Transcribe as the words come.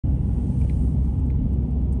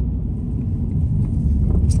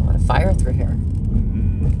fire through here.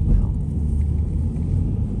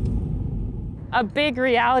 A big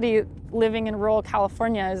reality living in rural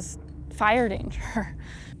California is fire danger.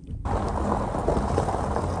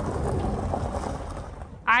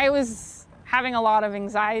 I was having a lot of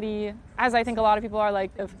anxiety, as I think a lot of people are,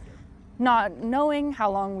 like, of not knowing how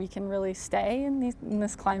long we can really stay in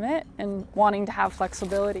this climate and wanting to have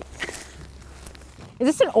flexibility. Is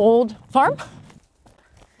this an old farm?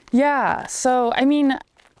 Yeah, so I mean,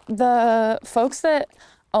 the folks that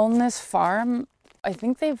own this farm, I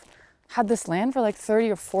think they've had this land for like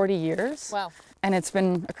 30 or 40 years. Wow. And it's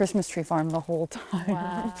been a Christmas tree farm the whole time.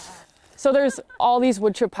 Wow. So there's all these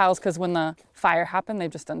wood chip piles because when the fire happened,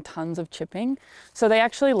 they've just done tons of chipping. So they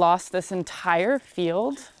actually lost this entire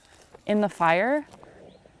field in the fire.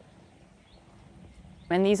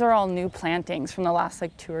 And these are all new plantings from the last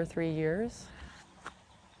like 2 or 3 years.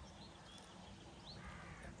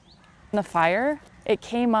 In the fire, it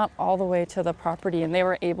came up all the way to the property and they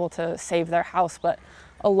were able to save their house, but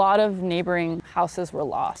a lot of neighboring houses were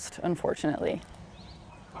lost, unfortunately.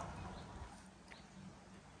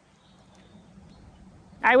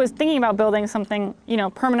 I was thinking about building something, you know,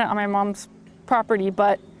 permanent on my mom's property,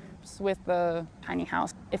 but with the tiny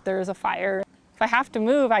house, if there is a fire, if I have to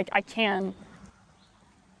move, I can.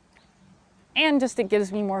 And just it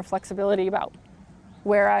gives me more flexibility about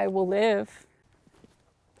where I will live.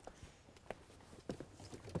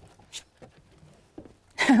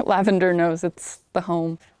 Lavender knows it's the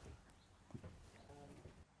home.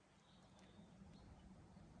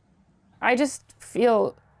 I just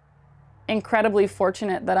feel incredibly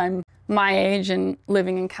fortunate that I'm my age and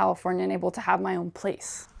living in California and able to have my own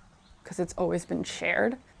place because it's always been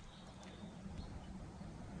shared.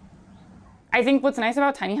 I think what's nice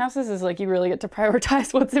about tiny houses is like you really get to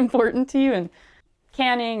prioritize what's important to you, and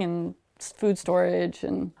canning and food storage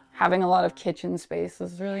and having a lot of kitchen space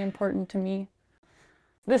is really important to me.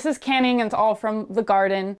 This is canning and it's all from the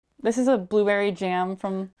garden. This is a blueberry jam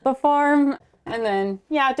from the farm. And then,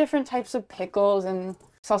 yeah, different types of pickles and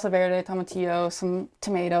salsa verde, tomatillo, some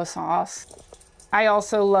tomato sauce. I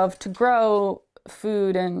also love to grow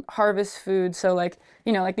food and harvest food. So like,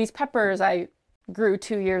 you know, like these peppers I grew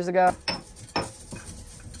 2 years ago.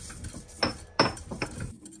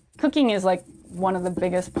 Cooking is like one of the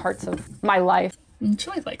biggest parts of my life.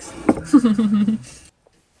 Chili flakes.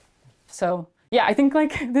 So yeah, I think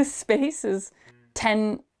like this space is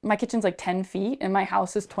my kitchen's like 10 feet and my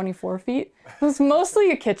house is 24 feet. It's mostly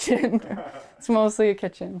a kitchen. It's mostly a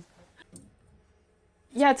kitchen.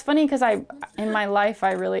 Yeah, it's funny because in my life,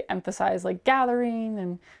 I really emphasize like gathering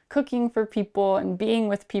and cooking for people and being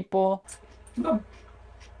with people. But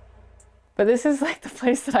this is like the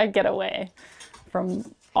place that I get away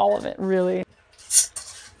from all of it, really.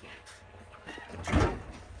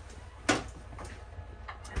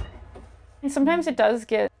 And sometimes it does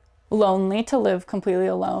get lonely to live completely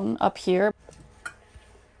alone up here.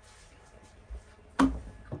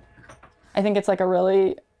 I think it's like a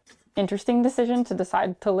really interesting decision to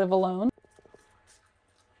decide to live alone.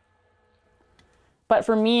 But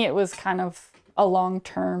for me, it was kind of a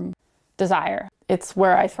long-term desire. It's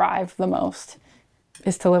where I thrive the most,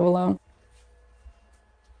 is to live alone.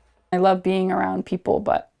 I love being around people,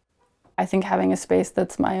 but I think having a space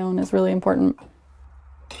that's my own is really important.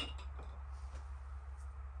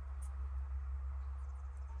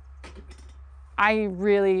 I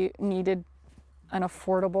really needed an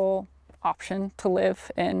affordable option to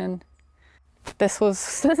live in, and this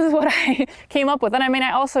is what I came up with. And I mean,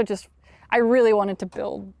 I really wanted to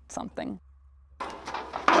build something.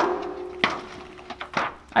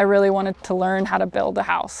 I really wanted to learn how to build a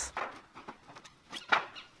house.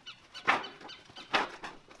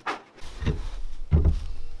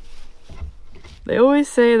 They always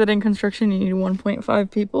say that in construction you need 1.5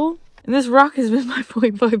 people, and this rock has been my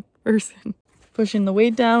 0.5 person. Pushing the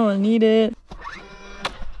weight down when I need it.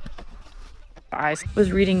 I was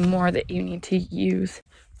reading more that you need to use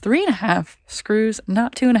 3.5 screws,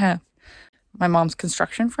 not 2.5. My mom's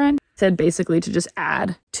construction friend said basically to just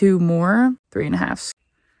add 2 more 3.5.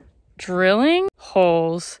 Drilling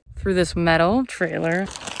holes through this metal trailer,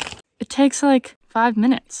 it takes like 5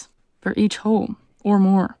 minutes for each hole or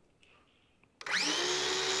more.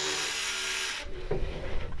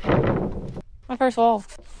 My first wall,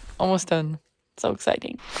 almost done. So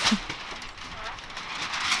exciting.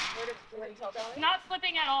 Not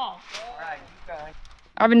slipping at all.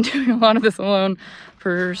 I've been doing a lot of this alone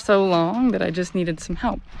for so long that I just needed some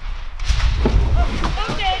help. Oh,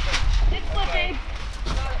 okay. It's slipping.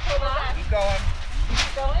 Keep going.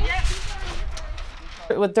 Keep going?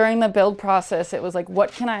 Yeah. During the build process, it was like,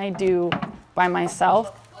 what can I do by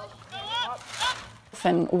myself?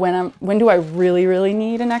 myself and when do I really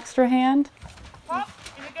need an extra hand. Pop,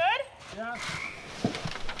 is it good? Yeah.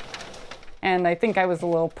 And I think I was a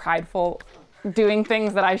little prideful doing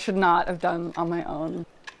things that I should not have done on my own.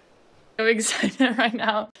 I'm excited right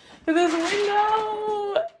now for this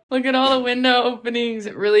window. Look at all the window openings.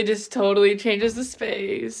 It really just totally changes the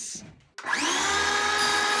space.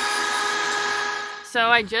 So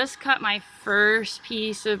I just cut my first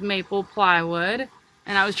piece of maple plywood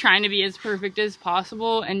and I was trying to be as perfect as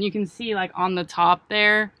possible. And you can see like on the top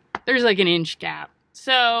there, there's like an inch gap.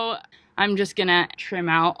 So I'm just gonna trim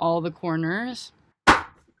out all the corners.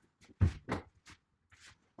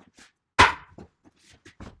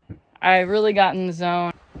 I really got in the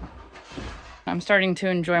zone. I'm starting to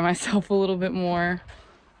enjoy myself a little bit more.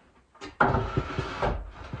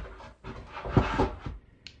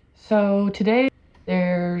 So today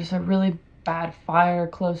there's a really bad fire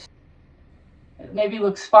close. It maybe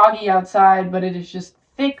looks foggy outside, but it is just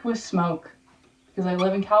thick with smoke because I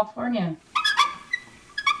live in California.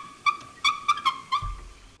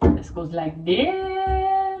 This goes like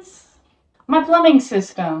this. My plumbing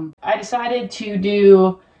system. I decided to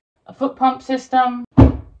do a foot pump system.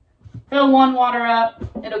 Fill one water up,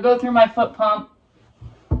 it'll go through my foot pump.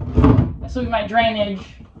 This will be my drainage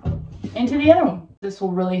into the other one. This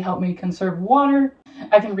will really help me conserve water.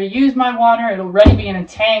 I can reuse my water. It'll already be in a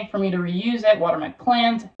tank for me to reuse it, water my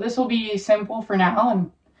plant. This will be simple for now,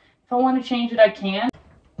 and if I want to change it, I can.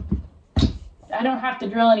 I don't have to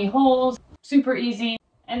drill any holes. Super easy.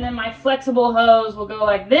 And then my flexible hose will go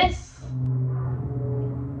like this.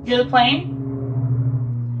 Hear the plane?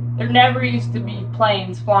 There never used to be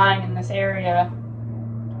planes flying in this area.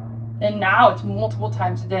 And now it's multiple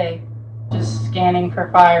times a day, just scanning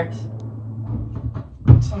for fires.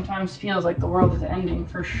 It sometimes feels like the world is ending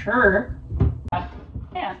for sure.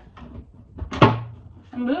 Yeah.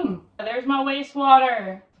 And boom, there's my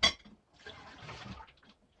wastewater.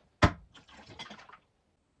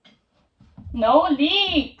 No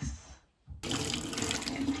leaks.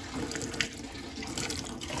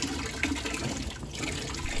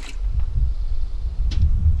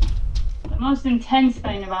 The most intense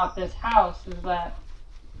thing about this house is that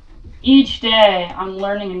each day I'm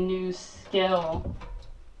learning a new skill.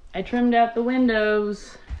 I trimmed out the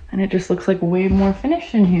windows and it just looks like way more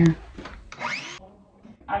finished in here.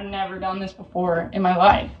 I've never done this before in my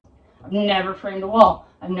life. I've never framed a wall.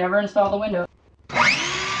 I've never installed a window.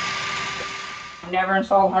 I've never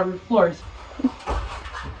installed hardwood floors.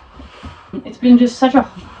 It's been just such a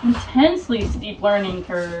intensely steep learning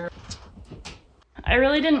curve. I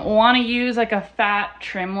really didn't want to use like a fat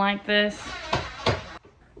trim like this,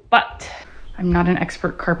 but I'm not an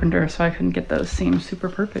expert carpenter, so I couldn't get those seams super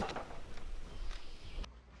perfect.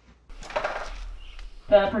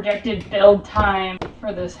 The projected build time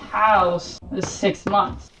for this house is 6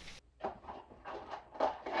 months.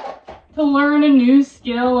 To learn a new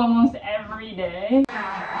skill almost every day,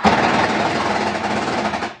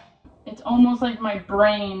 it's almost like my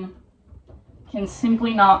brain can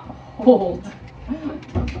simply not hold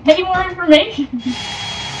any more information.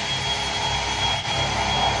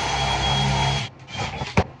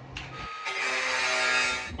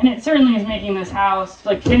 And it certainly is making this house,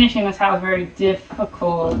 like finishing this house, very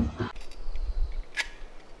difficult.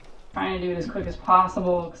 Trying to do it as quick as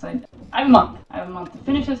possible because I have a month. I have a month to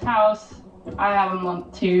finish this house. I have a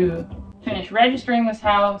month to finish registering this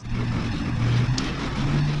house.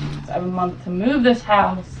 I have a month to move this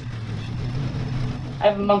house. I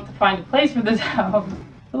have a month to find a place for this house.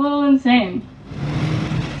 It's a little insane.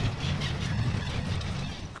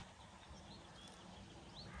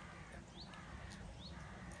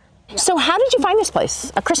 So how did you find this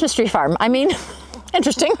place? A Christmas tree farm. I mean,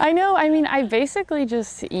 interesting. I know, I mean, I basically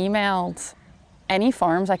just emailed any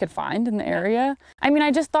farms I could find in the area. I mean,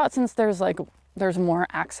 I just thought since there's more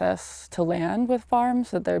access to land with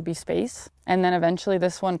farms that there'd be space. And then eventually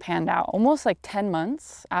this one panned out almost like 10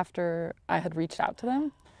 months after I had reached out to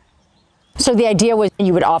them. So the idea was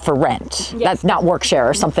you would offer rent. Yes. That's not work share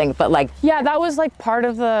or something, but like... Yeah, that was like part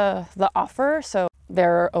of the offer. So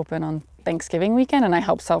they're open on Thanksgiving weekend and I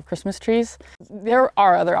help sell Christmas trees. There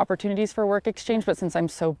are other opportunities for work exchange, but since I'm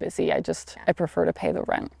so busy, I prefer to pay the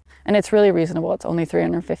rent. And it's really reasonable. It's only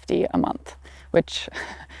 $350 a month, which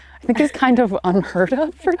I think is kind of unheard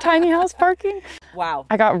of for tiny house parking. Wow.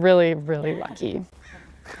 I got really, really lucky.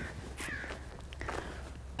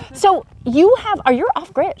 So are you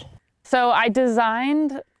off-grid? So I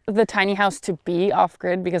designed the tiny house to be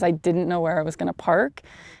off-grid because I didn't know where I was gonna park.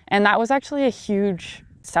 And that was actually a huge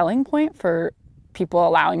selling point for people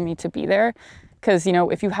allowing me to be there. Because, you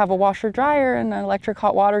know, if you have a washer dryer and an electric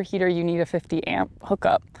hot water heater, you need a 50 amp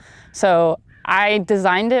hookup. So I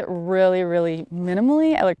designed it really, really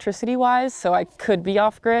minimally electricity-wise, so I could be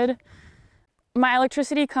off-grid. My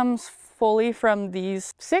electricity comes fully from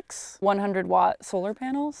these 6 100-watt solar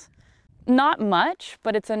panels. Not much,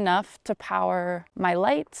 but it's enough to power my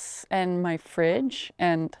lights and my fridge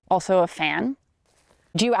and also a fan.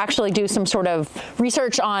 Do you actually do some sort of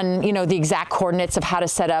research on, you know, the exact coordinates of how to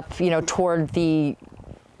set up, you know, toward the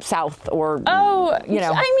south or, you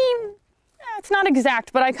know? I mean, it's not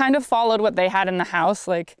exact, but I kind of followed what they had in the house.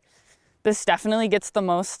 Like, this definitely gets the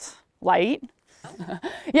most light.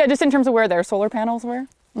 Yeah, just in terms of where their solar panels were.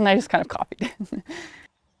 And I just kind of copied it.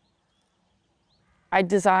 I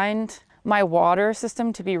designed my water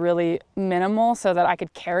system to be really minimal so that I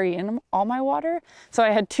could carry in all my water. So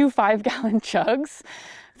I had 2 5-gallon jugs.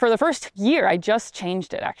 For the first year, I just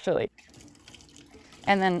changed it actually.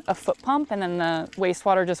 And then a foot pump, and then the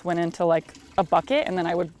wastewater just went into like a bucket, and then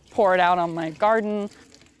I would pour it out on my garden.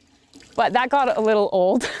 But that got a little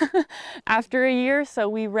old after a year, so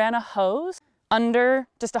we ran a hose under,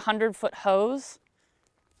 just a 100-foot hose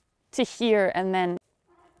to here, and then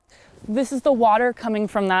this is the water coming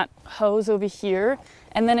from that hose over here,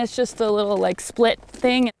 and then it's just a little like split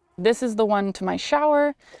thing. This is the one to my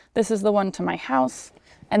shower, this is the one to my house,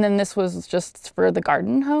 and then this was just for the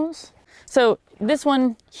garden hose. So this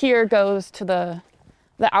one here goes to the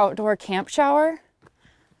outdoor camp shower.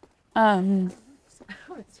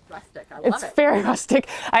 It's rustic. I love it. It's very rustic.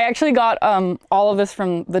 I actually got all of this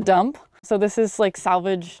from the dump. So this is like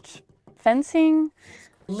salvaged fencing.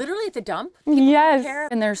 Literally at the dump? Yes,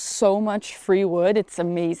 and there's so much free wood. It's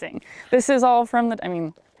amazing. This is all from the, I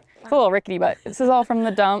mean, it's a little rickety, but this is all from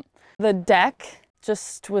the dump. The deck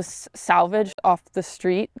just was salvaged off the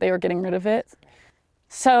street. They were getting rid of it.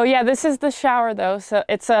 So yeah, this is the shower though. So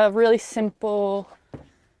it's a really simple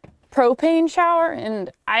propane shower,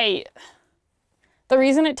 and the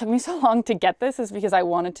reason it took me so long to get this is because I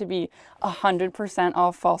wanted to be 100%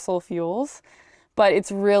 off fossil fuels, but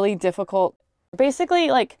it's really difficult. Basically,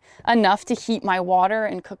 like, enough to heat my water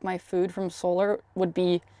and cook my food from solar would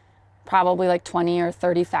be probably like 20 or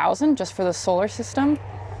 30,000 just for the solar system.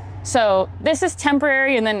 So this is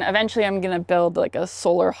temporary, and then eventually I'm gonna build like a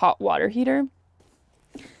solar hot water heater.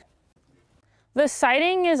 The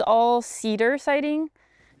siding is all cedar siding.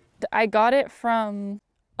 I got it from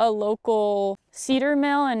a local cedar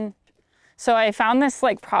mill, and so I found this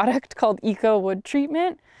like product called Eco Wood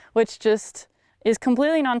Treatment, which just is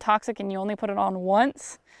completely non-toxic, and you only put it on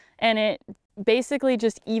once, and it basically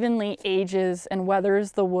just evenly ages and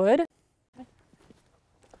weathers the wood.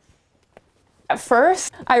 At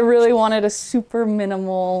first, I really wanted a super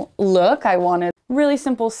minimal look. I wanted really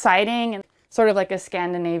simple siding and sort of like a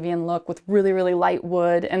Scandinavian look with really, really light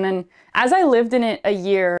wood. And then as I lived in it a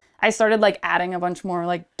year, I started like adding a bunch more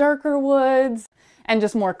like darker woods and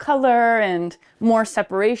just more color and more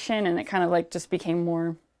separation, and it kind of like just became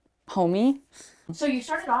more homey. So you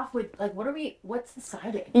started off with like, what's the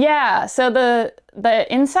siding? Yeah, so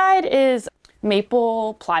the inside is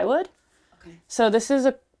maple plywood. Okay. So this is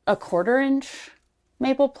a 1/4 inch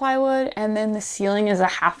maple plywood, and then the ceiling is a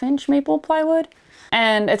 1/2 inch maple plywood.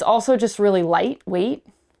 And it's also just really lightweight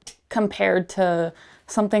compared to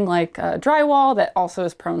something like drywall that also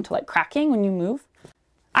is prone to like cracking when you move.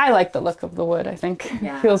 I like the look of the wood, I think.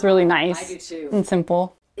 Yeah. It feels really nice. I do too. And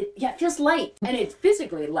simple. It feels light, and it's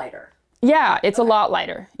physically lighter. Yeah, it's a lot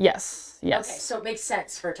lighter. Yes, yes. Okay, so it makes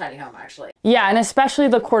sense for a tiny home, actually. Yeah, and especially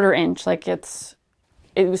the 1/4 inch. Like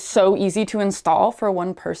it was so easy to install for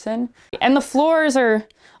one person. And the floors are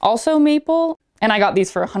also maple, and I got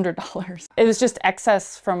these for $100. It was just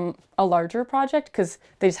excess from a larger project because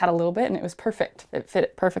they just had a little bit, and it was perfect. It fit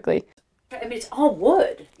it perfectly. I mean, it's all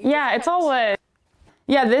wood. Yeah, it's all wood.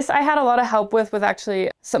 Yeah, this I had a lot of help with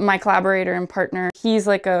actually my collaborator and partner. He's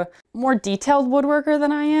like a more detailed woodworker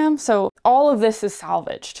than I am, so all of this is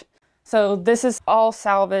salvaged. So this is all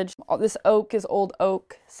salvaged. This oak is old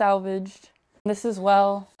oak, salvaged. This as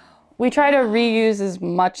well. We try to reuse as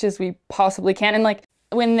much as we possibly can, and like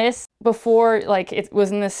when this, before like it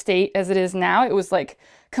was in the state as it is now, it was like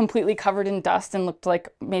completely covered in dust and looked like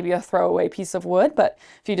maybe a throwaway piece of wood. But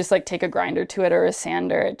if you just like take a grinder to it or a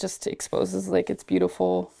sander, it just exposes like its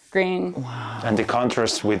beautiful grain. Wow. And the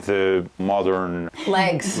contrast with the modern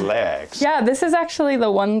legs. Yeah, this is actually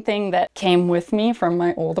the one thing that came with me from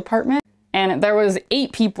my old apartment. And there was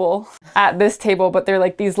 8 people at this table, but they're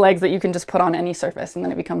like these legs that you can just put on any surface and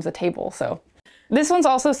then it becomes a table. So this one's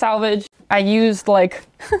also salvaged. I used like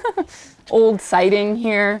old siding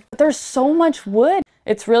here. There's so much wood.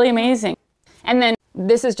 It's really amazing. And then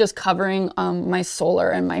this is just covering my solar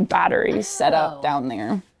and my battery setup down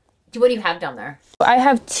there. What do you have down there? I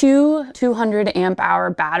have two 200 amp hour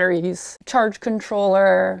batteries, charge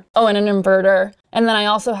controller, and an inverter. And then I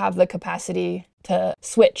also have the capacity to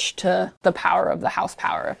switch to the power of the house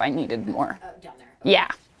power if I needed more. Down there. Yeah.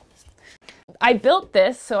 I built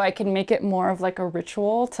this so I can make it more of like a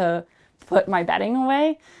ritual to put my bedding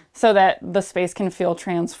away so that the space can feel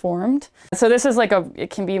transformed. So this is like it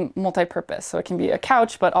can be multi-purpose. So it can be a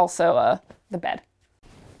couch, but also the bed.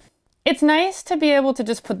 It's nice to be able to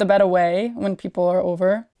just put the bed away when people are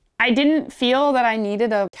over. I didn't feel that I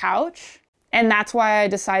needed a couch, and that's why I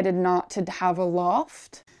decided not to have a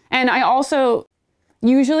loft. And I also,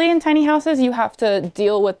 usually in tiny houses, you have to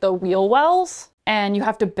deal with the wheel wells and you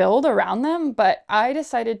have to build around them, but I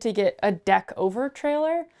decided to get a deck over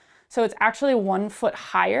trailer. So it's actually 1 foot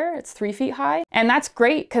higher, it's 3 feet high. And that's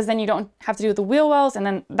great because then you don't have to do the wheel wells, and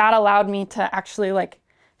then that allowed me to actually like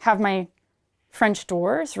have my French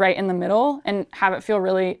doors right in the middle and have it feel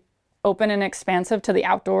really open and expansive to the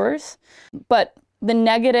outdoors. But the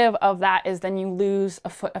negative of that is then you lose a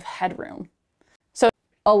foot of headroom. So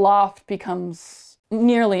a loft becomes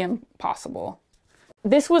nearly impossible.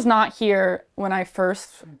 This was not here when I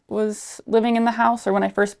first was living in the house or when I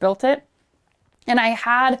first built it. And I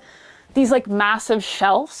had these like massive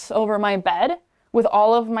shelves over my bed with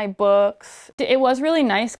all of my books. It was really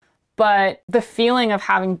nice. But the feeling of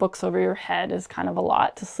having books over your head is kind of a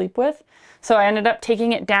lot to sleep with. So I ended up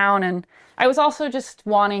taking it down, and I was also just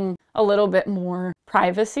wanting a little bit more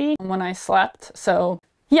privacy when I slept. So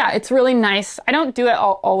yeah, it's really nice. I don't do it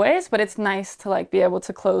always, but it's nice to like be able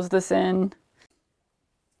to close this in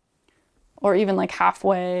or even like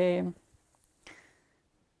halfway.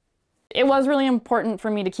 It was really important for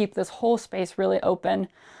me to keep this whole space really open.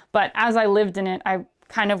 But as I lived in it, I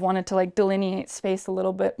kind of wanted to like delineate space a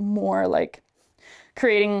little bit more, like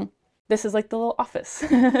creating, this is like the little office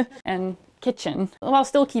and kitchen while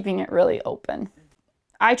still keeping it really open.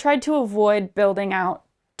 I tried to avoid building out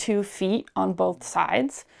 2 feet on both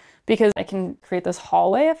sides because I can create this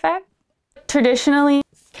hallway effect. Traditionally,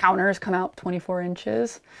 counters come out 24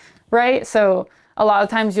 inches, right? So a lot of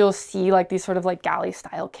times you'll see like these sort of like galley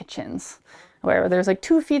style kitchens where there's like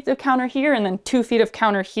 2 feet of counter here and then 2 feet of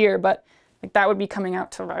counter here, but like that would be coming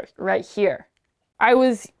out to right here. I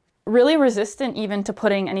was really resistant even to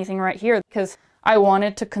putting anything right here because I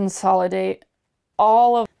wanted to consolidate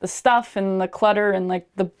all of the stuff and the clutter and like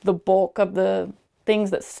the bulk of the things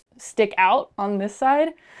that stick out on this side,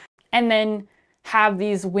 and then have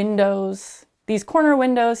these windows, these corner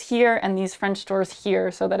windows here and these French doors here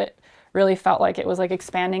so that it really felt like it was like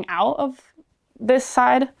expanding out of this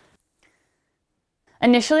side.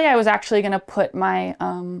 Initially, I was actually gonna put my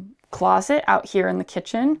closet out here in the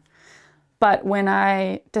kitchen, but when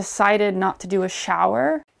I decided not to do a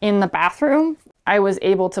shower in the bathroom, I was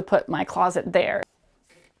able to put my closet there.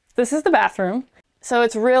 This is the bathroom. So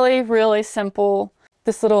it's really, really simple.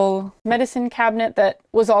 This little medicine cabinet that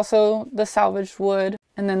was also the salvaged wood,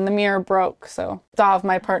 and then the mirror broke. So Dav,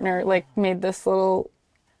 my partner, like made this little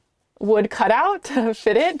wood cutout to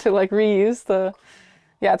fit it, to like reuse the,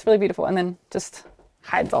 yeah, it's really beautiful. And then just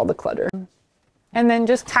hides all the clutter. And then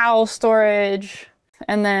just towel storage.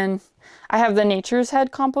 And then I have the Nature's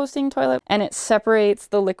Head composting toilet, and it separates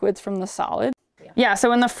the liquids from the solid. Yeah,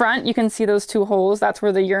 so in the front, you can see those 2 holes. That's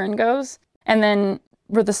where the urine goes. And then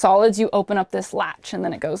where the solids, you open up this latch and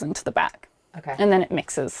then it goes into the back. Okay. And then it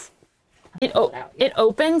mixes. It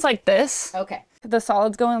opens like this. Okay. The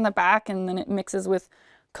solids go in the back and then it mixes with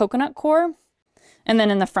coconut coir. And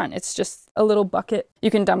then in the front, it's just a little bucket.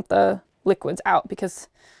 You can dump the liquids out because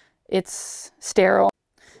it's sterile.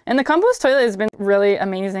 And the compost toilet has been really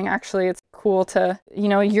amazing, actually. It's cool to, you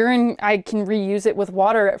know, urine, I can reuse it with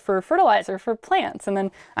water for fertilizer for plants. And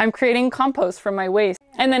then I'm creating compost from my waste.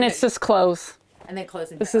 And then it's just clothes. And then clothes.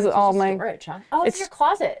 This is all my storage, huh? Oh, it's your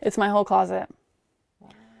closet. It's my whole closet.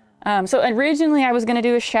 Wow. So originally I was going to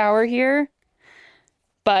do a shower here.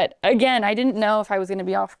 But again, I didn't know if I was going to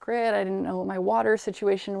be off grid. I didn't know what my water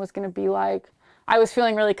situation was going to be like. I was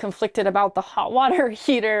feeling really conflicted about the hot water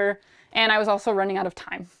heater. And I was also running out of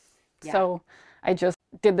time. Yeah. So I just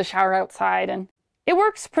did the shower outside and it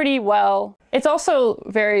works pretty well. It's also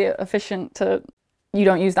very efficient you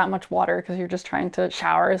don't use that much water because you're just trying to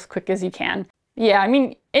shower as quick as you can. Yeah, I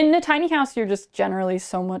mean, in a tiny house, you're just generally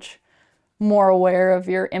so much more aware of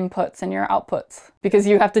your inputs and your outputs because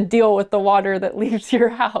you have to deal with the water that leaves your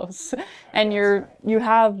house. And you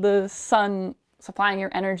have the sun supplying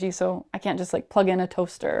your energy, so I can't just like plug in a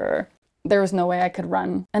toaster. There was no way I could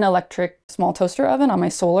run an electric small toaster oven on my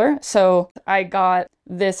solar. So I got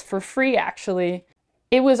this for free, actually.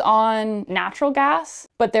 It was on natural gas,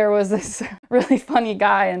 but there was this really funny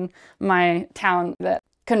guy in my town that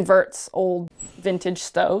converts old vintage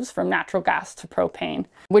stoves from natural gas to propane,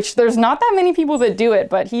 which there's not that many people that do it,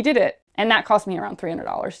 but he did it. And that cost me around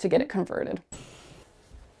 $300 to get it converted.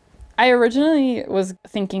 I originally was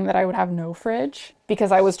thinking that I would have no fridge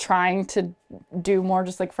because I was trying to do more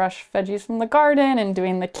just like fresh veggies from the garden and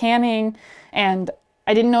doing the canning. And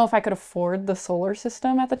I didn't know if I could afford the solar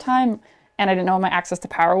system at the time. And I didn't know what my access to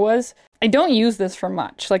power was. I don't use this for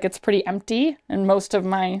much. Like, it's pretty empty and most of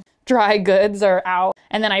my dry goods are out.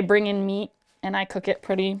 And then I bring in meat and I cook it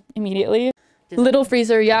pretty immediately. Little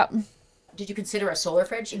freezer, yeah. Did you consider a solar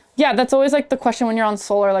fridge? Yeah, that's always like the question when you're on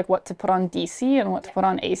solar, like what to put on DC and what to put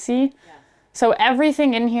on AC. Yeah. So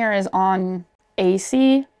everything in here is on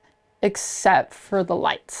AC except for the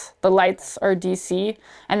lights. The lights are DC.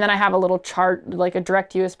 And then I have a little chart, like a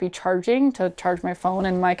direct USB charging to charge my phone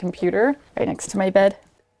and my computer right next to my bed.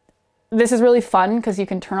 This is really fun because you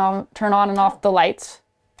can turn on and off the lights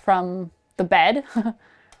from the bed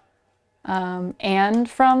and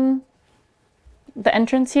from the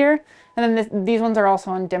entrance here. And then these ones are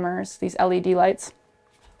also on dimmers, these LED lights.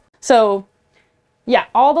 So yeah,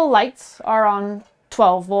 all the lights are on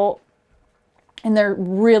 12 volt and they're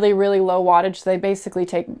really, really low wattage. So they basically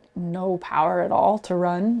take no power at all to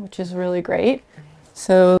run, which is really great.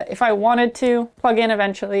 So if I wanted to plug in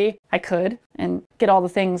eventually, I could and get all the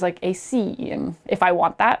things like AC, and if I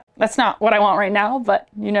want that. That's not what I want right now, but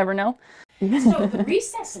you never know. So the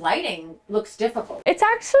recessed lighting looks difficult. It's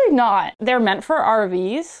actually not. They're meant for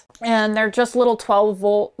RVs and they're just little 12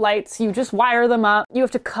 volt lights. You just wire them up. You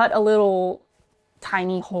have to cut a little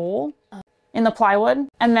tiny hole in the plywood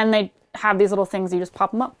and then they have these little things. You just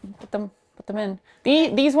pop them up, put them in.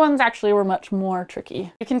 These ones actually were much more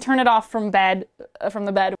tricky. You can turn it off from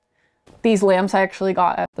the bed. These lamps I actually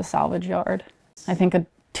got at the salvage yard. I think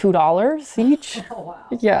 $2 each. Oh, wow.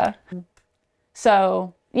 Yeah.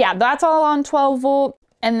 So yeah, that's all on 12 volt.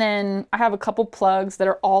 And then I have a couple plugs that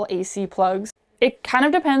are all AC plugs. It kind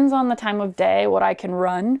of depends on the time of day, what I can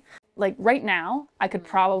run. Like right now, I could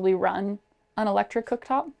probably run an electric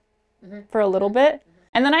cooktop for a little bit.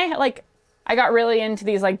 And then I got really into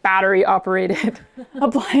these like battery operated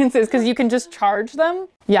appliances because you can just charge them.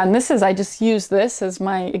 Yeah, and I just use this as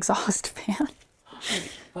my exhaust fan.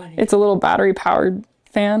 It's a little battery powered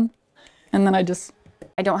fan. And then I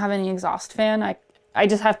don't have any exhaust fan. I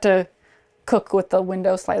just have to cook with the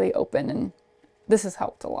window slightly open, and this has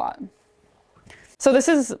helped a lot. So this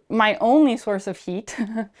is my only source of heat.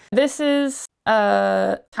 This is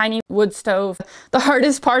a tiny wood stove. The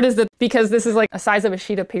hardest part is that because this is like a size of a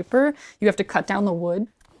sheet of paper, you have to cut down the wood.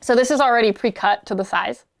 So this is already pre-cut to the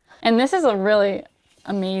size. And this is a really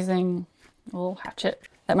amazing little hatchet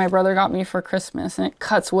that my brother got me for Christmas, and it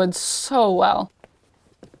cuts wood so well.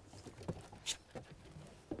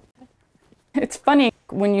 It's funny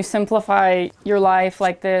when you simplify your life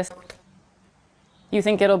like this, you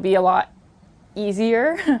think it'll be a lot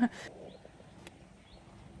easier.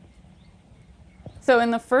 So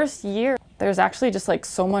in the first year, there's actually just like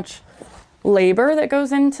so much labor that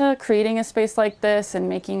goes into creating a space like this and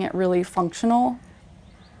making it really functional.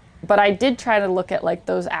 But I did try to look at like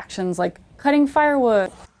those actions like cutting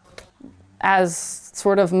firewood as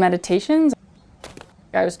sort of meditations.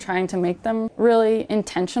 I was trying to make them really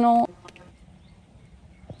intentional.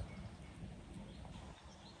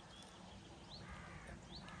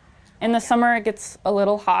 In the summer, it gets a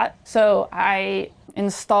little hot, so I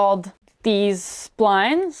installed these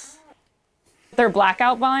blinds. They're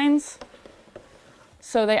blackout blinds,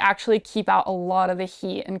 so they actually keep out a lot of the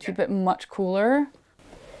heat and keep it much cooler.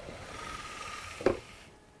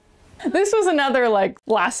 This was another like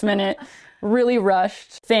last minute, really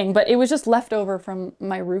rushed thing, but it was just left over from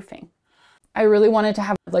my roofing. I really wanted to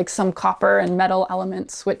have like some copper and metal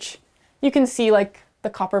elements, which you can see like the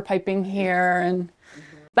copper piping here, and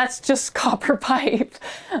that's just copper pipe.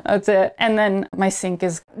 That's it. And then my sink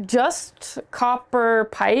is just copper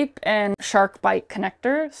pipe and shark bite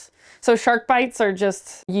connectors. So shark bites are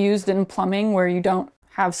just used in plumbing where you don't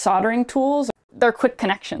have soldering tools. They're quick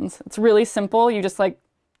connections. It's really simple. You just like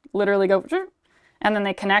literally go and then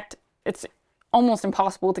they connect. It's almost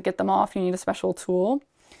impossible to get them off. You need a special tool.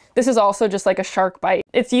 This is also just like a shark bite.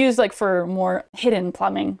 It's used like for more hidden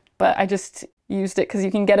plumbing, but I just used it because you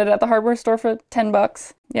can get it at the hardware store for 10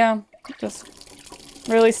 bucks. Yeah, just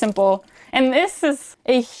really simple. And this is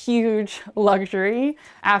a huge luxury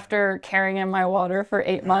after carrying in my water for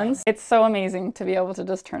 8 months. It's so amazing to be able to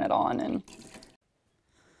just turn it on. And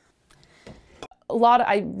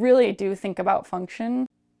I really do think about function,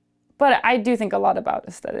 but I do think a lot about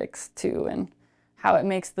aesthetics too and how it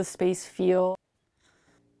makes the space feel.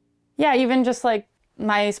 Yeah, even just like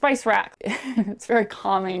My spice rack. It's very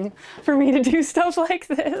calming for me to do stuff like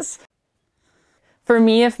this. For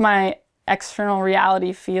me, if my external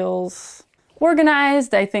reality feels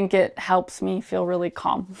organized, I think it helps me feel really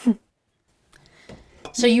calm.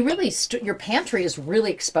 So you really, your pantry is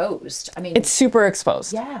really exposed. I mean, it's super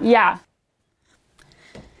exposed. Yeah. Yeah.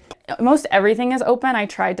 Most everything is open. I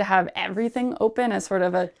tried to have everything open as sort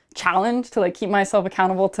of a challenge to like keep myself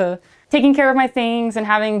accountable to taking care of my things and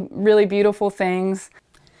having really beautiful things.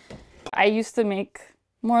 I used to make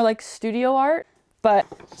more like studio art, but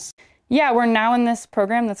yeah, we're now in this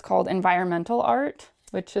program that's called environmental art,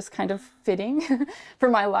 which is kind of fitting for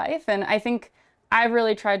my life. And I think I've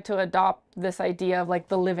really tried to adopt this idea of like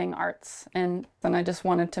the living arts. And then I just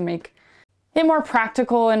wanted to make it more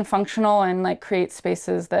practical and functional and like create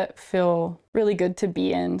spaces that feel really good to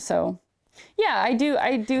be in. So yeah,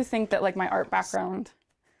 I do think that like my art background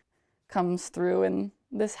comes through in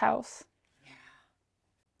this house. Yeah.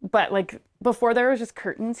 But like before there was just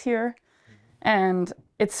curtains here, and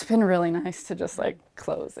it's been really nice to just like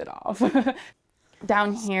close it off.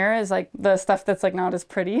 Down here is like the stuff that's like not as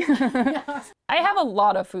pretty. I have a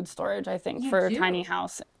lot of food storage, I think, for a tiny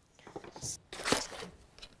house.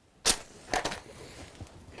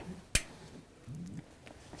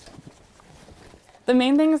 The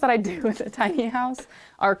main things that I do with a tiny house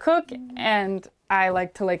are cook, and I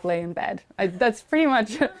like to like lay in bed. That's pretty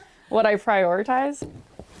much what I prioritize.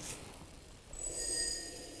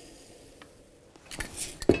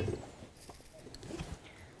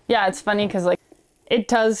 Yeah, it's funny because like it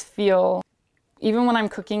does feel, even when I'm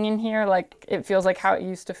cooking in here, like it feels like how it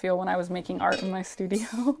used to feel when I was making art in my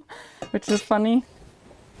studio, which is funny.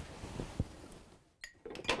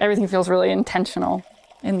 Everything feels really intentional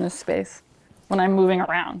in this space when I'm moving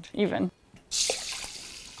around, even.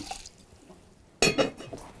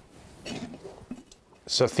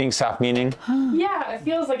 So things have meaning? Yeah, it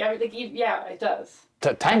feels like everything, yeah, it does.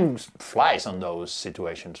 Time flies on those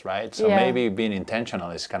situations, right? So Yeah. maybe being intentional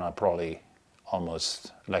is kind of probably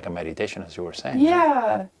almost like a meditation, as you were saying.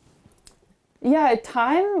 Yeah. Yeah,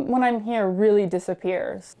 time when I'm here really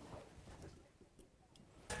disappears.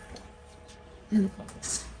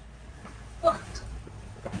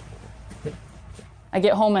 I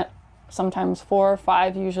get home at sometimes 4 or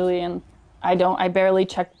 5 usually, and I barely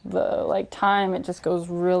check the like time. It just goes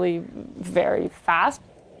really very fast.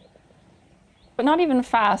 But not even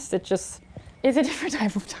fast, it just is a different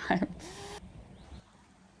type of time.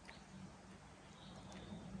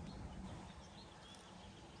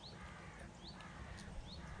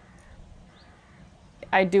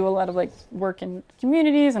 I do a lot of like work in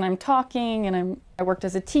communities, and I'm talking, and I worked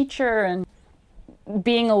as a teacher, and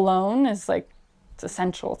being alone is like, it's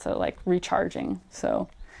essential to like recharging. So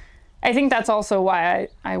I think that's also why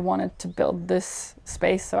I wanted to build this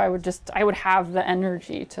space, so I would have the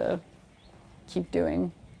energy to keep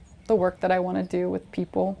doing the work that I want to do with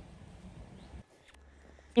people.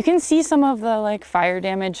 You can see some of the like fire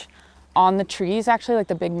damage on the trees, actually, like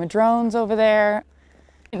the big madrones over there.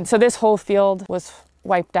 And so this whole field was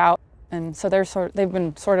wiped out, and so they've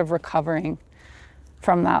been sort of recovering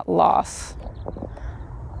from that loss.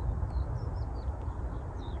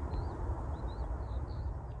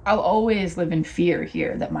 I'll always live in fear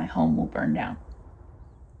here that my home will burn down.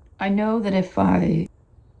 I know that if I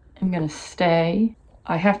am gonna stay,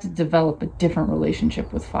 I have to develop a different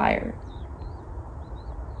relationship with fire.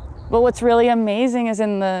 But what's really amazing is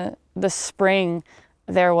in the spring,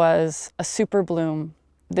 there was a super bloom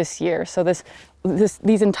this year. So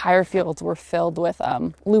these entire fields were filled with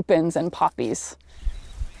lupins and poppies.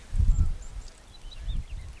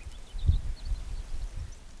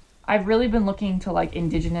 I've really been looking to like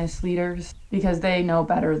indigenous leaders, because they know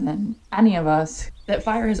better than any of us that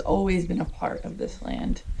fire has always been a part of this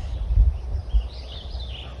land.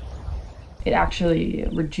 It actually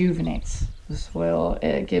rejuvenates the soil.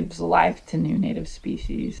 It gives life to new native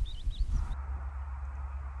species.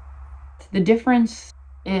 The difference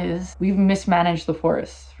is we've mismanaged the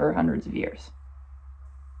forests for hundreds of years.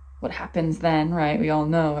 What happens then, right, we all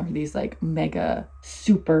know, are these like mega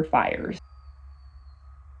super fires.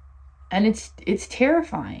 And it's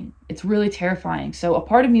terrifying. It's really terrifying. So a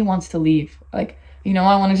part of me wants to leave. Like, you know,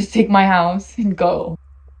 I want to just take my house and go.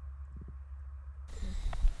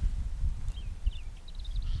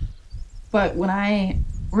 But when I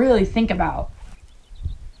really think about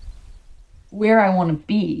where I want to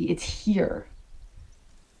be, it's here.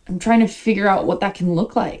 I'm trying to figure out what that can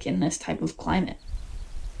look like in this type of climate.